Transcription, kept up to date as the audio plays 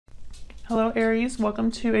Hello Aries, welcome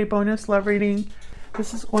to a bonus love reading.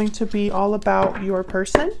 This is going to be all about your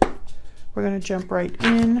person. We're going to jump right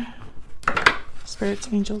in. Spirits,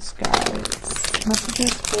 angels, guides.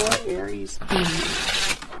 Messages for Aries MAY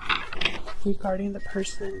regarding the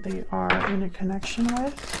person they are in a connection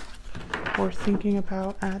with or thinking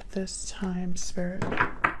about at this time, Spirit. What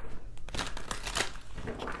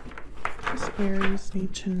does Aries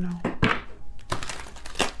need to know?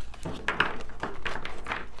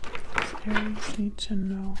 Aries need to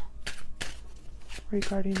know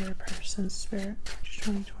regarding their person's spirit, March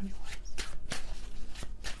 2021.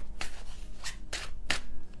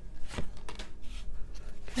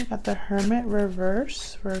 Okay, got the Hermit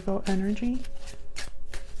reverse, Virgo energy.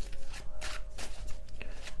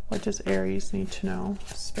 What does Aries need to know,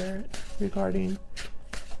 Spirit, regarding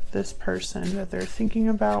this person that they're thinking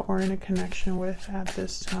about or in a connection with at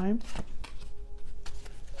this time?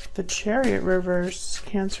 The Chariot reverse,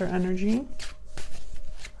 Cancer energy.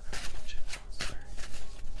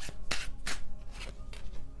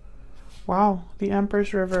 Wow, the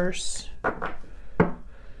Empress reverse.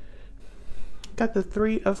 Got the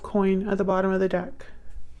Three of Coin at the bottom of the deck.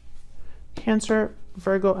 Cancer,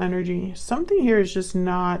 Virgo energy. Something here is just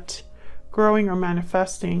not growing or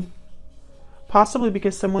manifesting. Possibly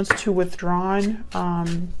because someone's too withdrawn.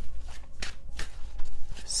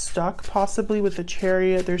 Stuck possibly with the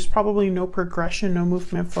Chariot. There's probably no progression, no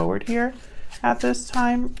movement forward here at this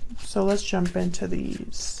time. So let's jump into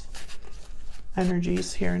these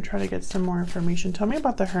energies here and try to get some more information. Tell me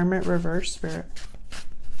about the Hermit reverse, Spirit.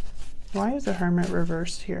 Why is the Hermit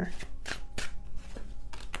reversed here?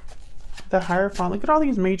 The Hierophant. Look at all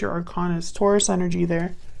these major arcanas. Taurus energy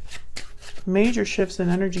there. Major shifts in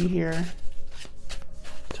energy here.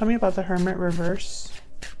 Tell me about the Hermit reverse.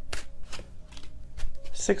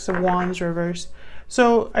 Six of Wands reverse.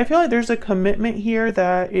 So I feel like there's a commitment here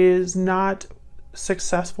that is not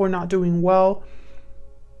successful, not doing well.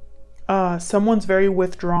 Someone's very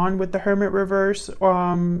withdrawn with the Hermit reverse.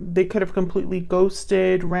 They could have completely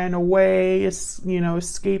ghosted, ran away,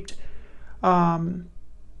 escaped. What's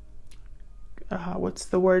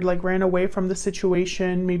the word? Like ran away from the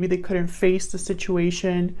situation. Maybe they couldn't face the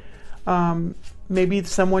situation. Maybe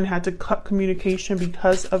someone had to cut communication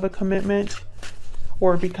because of a commitment.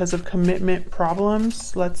 Or because of commitment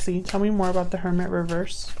problems. Let's see. Tell me more about the Hermit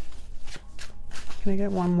reverse. Can I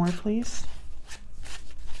get one more, please?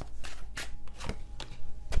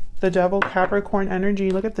 The Devil, Capricorn energy.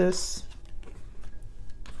 Look at this.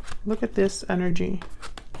 Look at this energy.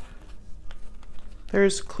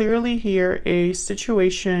 There's clearly here a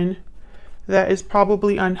situation that is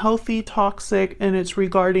probably unhealthy, toxic, and it's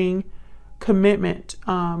regarding commitment.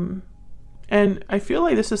 And I feel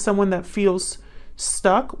like this is someone that feels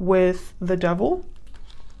stuck with the Devil.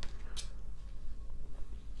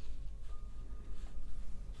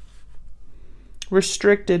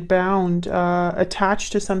 Restricted, bound,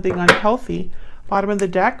 attached to something unhealthy. Bottom of the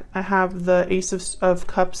deck, I have the Ace of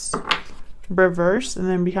Cups reverse, and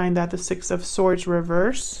then behind that the Six of Swords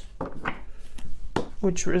reverse,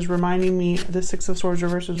 which is reminding me, the Six of Swords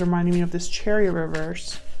reverse is reminding me of this Chariot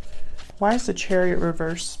reverse. Why is the Chariot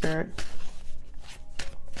reverse, Spirit?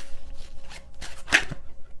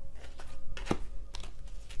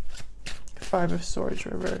 Five of Swords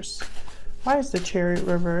reverse. Why is the Chariot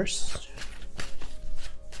reversed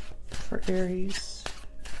for Aries?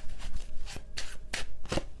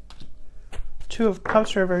 Two of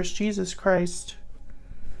Cups reverse. Jesus Christ.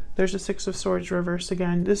 There's a Six of Swords reverse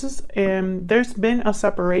again. This is there's been a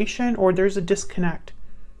separation or there's a disconnect.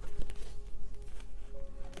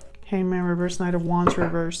 Hangman reverse, Knight of Wands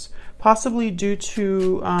reverse. Possibly due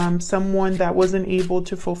to someone that wasn't able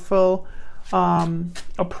to fulfill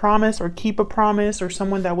a promise or keep a promise, or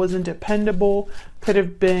someone that wasn't dependable. Could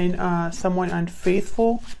have been someone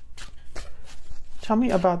unfaithful. Tell me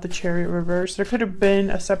about the Chariot reverse. There could have been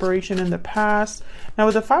a separation in the past. Now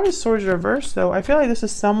with the Five of Swords reverse though, I feel like this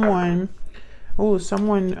is someone,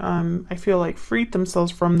 I feel like freed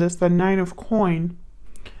themselves from this, the Nine of Coin.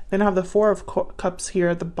 Then I have the Four of Cups here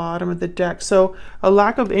at the bottom of the deck. So a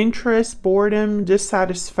lack of interest, boredom,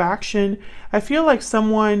 dissatisfaction. I feel like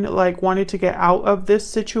someone wanted to get out of this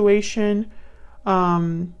situation.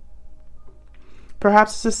 Perhaps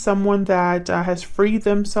this is someone that has freed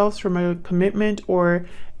themselves from a commitment or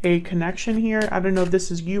a connection here. I don't know if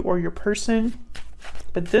this is you or your person,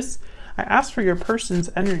 but I asked for your person's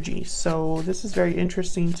energy. So this is very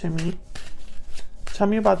interesting to me. Tell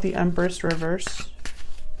me about the Empress reverse.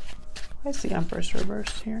 Why is the Empress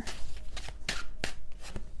reversed here?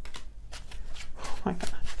 Oh my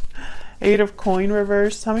God. Eight of Coin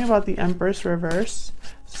reverse. Tell me about the Empress reverse.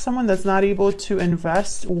 someone that's not able to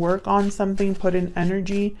invest, work on something, put in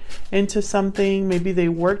energy into something. Maybe they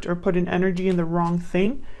worked or put in energy in the wrong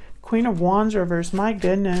thing. Queen of Wands reverse. My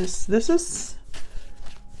goodness, this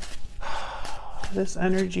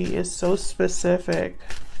energy is so specific.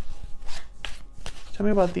 Tell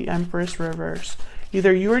me about the Empress reverse.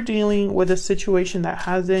 Either you are dealing with a situation that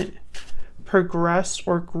hasn't progressed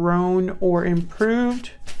or grown or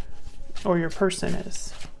improved, or your person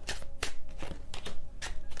is.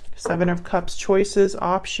 Seven of Cups, choices,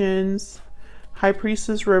 options. High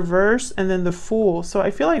Priestess reverse, and then the Fool. So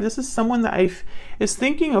I feel like this is someone that is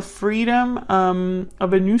thinking of freedom,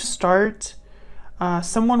 of a new start.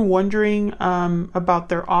 Someone wondering about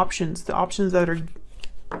their options, the options that are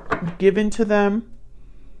given to them.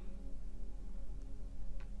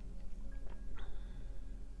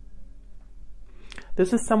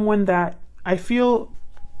 This is someone that I feel,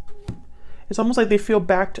 it's almost like they feel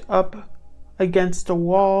backed up against a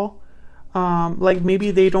wall. Like maybe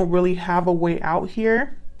they don't really have a way out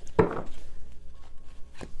here.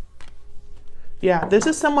 Yeah, this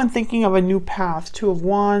is someone thinking of a new path. Two of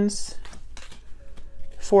Wands.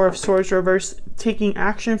 Four of Swords reverse, taking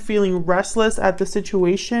action, feeling restless at the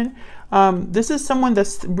situation. This is someone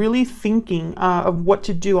that's really thinking of what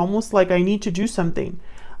to do, almost like I need to do something.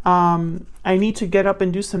 I need to get up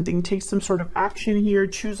and do something, take some sort of action here,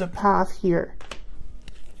 choose a path here.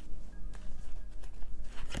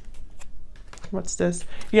 What's this?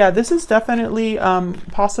 Yeah, this is definitely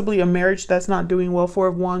possibly a marriage that's not doing well. Four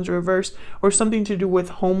of Wands reverse, or something to do with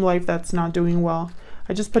home life that's not doing well.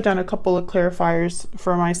 I just put down a couple of clarifiers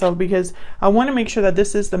for myself because I want to make sure that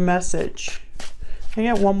this is the message. Can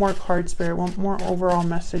I get one more card, Spirit? One more overall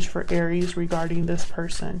message for Aries regarding this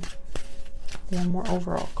person. One more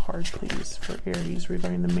overall card, please, for Aries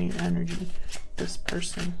regarding the main energy, this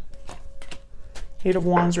person. Eight of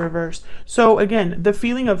Wands reverse. So again, the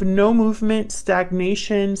feeling of no movement,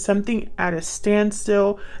 stagnation, something at a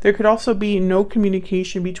standstill. There could also be no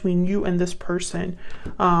communication between you and this person.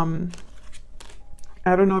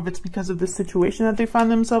 I don't know if it's because of the situation that they find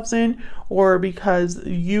themselves in, or because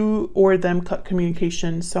you or them cut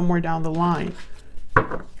communication somewhere down the line.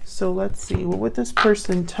 So let's see, what would this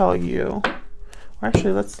person tell you? Or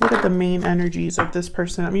actually, let's look at the main energies of this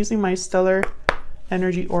person. I'm using my Stellar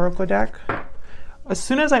Energy Oracle deck. As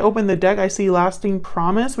soon as I open the deck, I see Lasting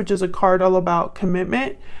Promise, which is a card all about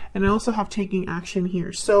commitment. And I also have Taking Action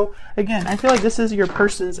here. So again, I feel like this is your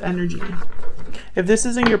person's energy. If this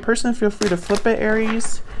isn't your person, feel free to flip it,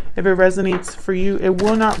 Aries. If it resonates for you, it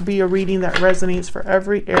will not be a reading that resonates for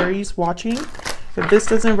every Aries watching. If this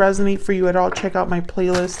doesn't resonate for you at all, check out my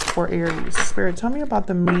playlist for Aries. Spirit, tell me about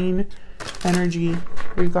the main energy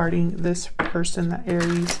regarding this person that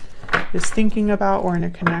Aries is thinking about or in a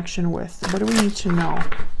connection with. What do we need to know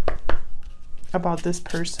about this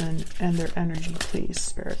person and their energy, please,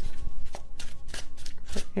 Spirit?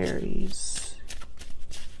 For Aries,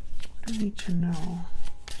 what do we need to know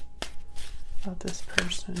about this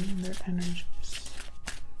person and their energies?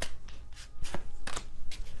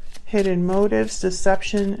 Hidden motives,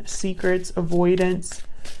 deception, secrets, avoidance.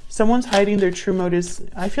 Someone's hiding their true motives.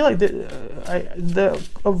 I feel like the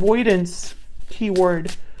avoidance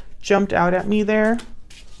keyword jumped out at me there.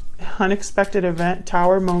 Unexpected event,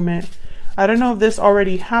 tower moment. I don't know if this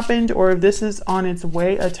already happened or if this is on its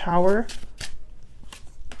way. A tower.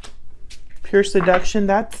 Pure seduction.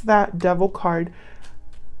 That's that devil card.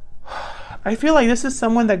 I feel like this is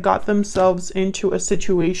someone that got themselves into a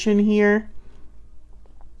situation here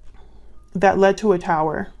that led to a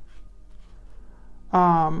tower.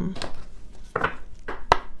 Tell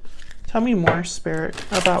me more, Spirit,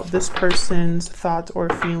 about this person's thoughts or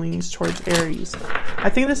feelings towards Aries. I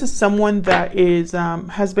think this is someone that is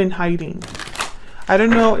has been hiding. I don't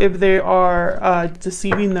know if they are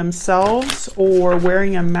deceiving themselves or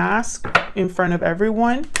wearing a mask in front of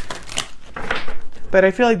everyone. But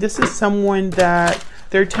I feel like this is someone that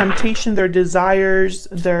their temptation, their desires,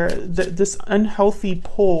 this unhealthy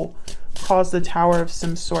pull caused a tower of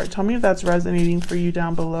some sort. Tell me if that's resonating for you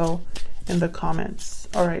down below in the comments.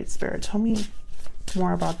 All right, Spirit, tell me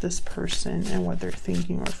more about this person and what they're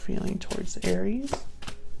thinking or feeling towards Aries.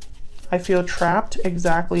 I feel trapped.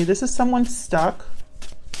 Exactly. This is someone stuck.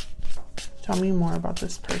 Tell me more about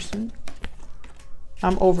this person.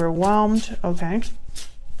 I'm overwhelmed. Okay.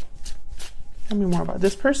 Tell me more about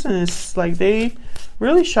this person. Is like they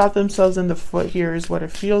really shot themselves in the foot here is what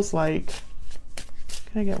it feels like.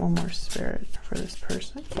 Can I get one more, Spirit, for this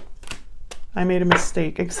person? I made a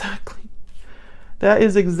mistake. Exactly. That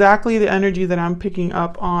is exactly the energy that I'm picking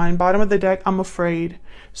up on. Bottom of the deck, I'm afraid.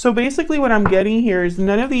 So basically what I'm getting here is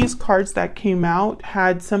none of these cards that came out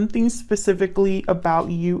had something specifically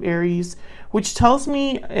about you, Aries, which tells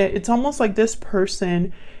me it's almost like this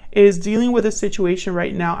person is dealing with a situation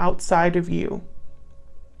right now outside of you.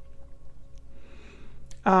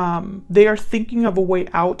 They are thinking of a way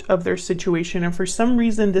out of their situation, and for some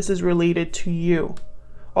reason this is related to you.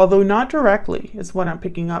 Although not directly is what I'm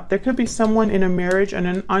picking up. There could be someone in a marriage,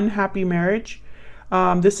 an unhappy marriage.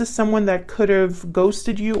 This is someone that could have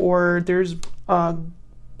ghosted you, or there's a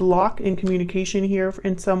block in communication here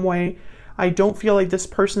in some way. I don't feel like this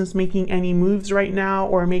person's making any moves right now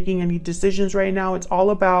or making any decisions right now. It's all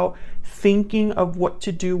about thinking of what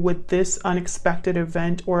to do with this unexpected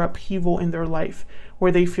event or upheaval in their life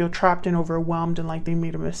where they feel trapped and overwhelmed and like they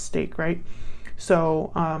made a mistake, right?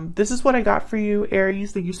 So this is what I got for you,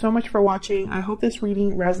 Aries. Thank you so much for watching. I hope this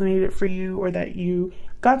reading resonated for you, or that you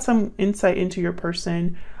got some insight into your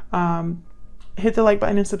person. Hit the like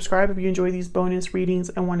button and subscribe if you enjoy these bonus readings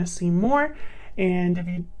and want to see more. And if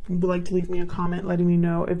you would like to leave me a comment letting me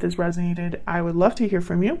know if this resonated, I would love to hear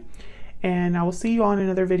from you. And I will see you on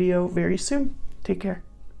another video very soon. Take care.